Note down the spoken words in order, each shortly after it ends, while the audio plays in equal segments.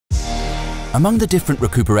Among the different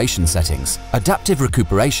recuperation settings, Adaptive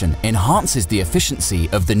Recuperation enhances the efficiency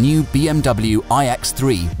of the new BMW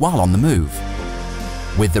iX3 while on the move.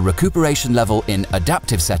 With the recuperation level in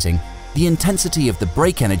Adaptive setting, the intensity of the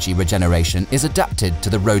brake energy regeneration is adapted to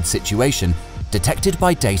the road situation, detected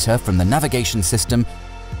by data from the navigation system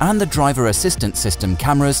and the driver assistance system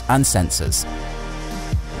cameras and sensors.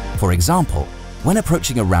 For example, when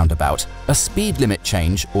approaching a roundabout, a speed limit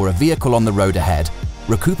change or a vehicle on the road ahead,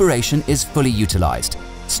 recuperation is fully utilized,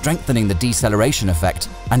 strengthening the deceleration effect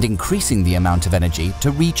and increasing the amount of energy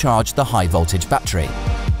to recharge the high-voltage battery.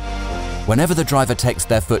 Whenever the driver takes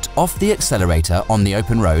their foot off the accelerator on the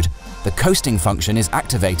open road, the coasting function is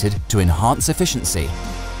activated to enhance efficiency.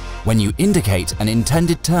 When you indicate an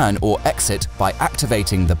intended turn or exit by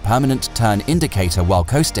activating the permanent turn indicator while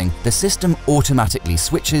coasting, the system automatically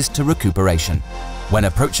switches to recuperation. When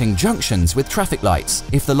approaching junctions with traffic lights,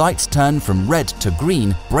 if the lights turn from red to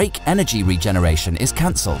green, brake energy regeneration is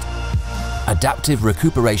cancelled. Adaptive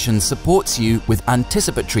Recuperation supports you with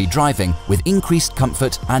anticipatory driving with increased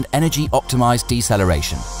comfort and energy-optimized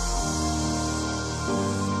deceleration.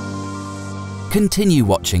 Continue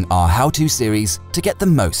watching our How-To series to get the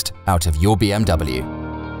most out of your BMW.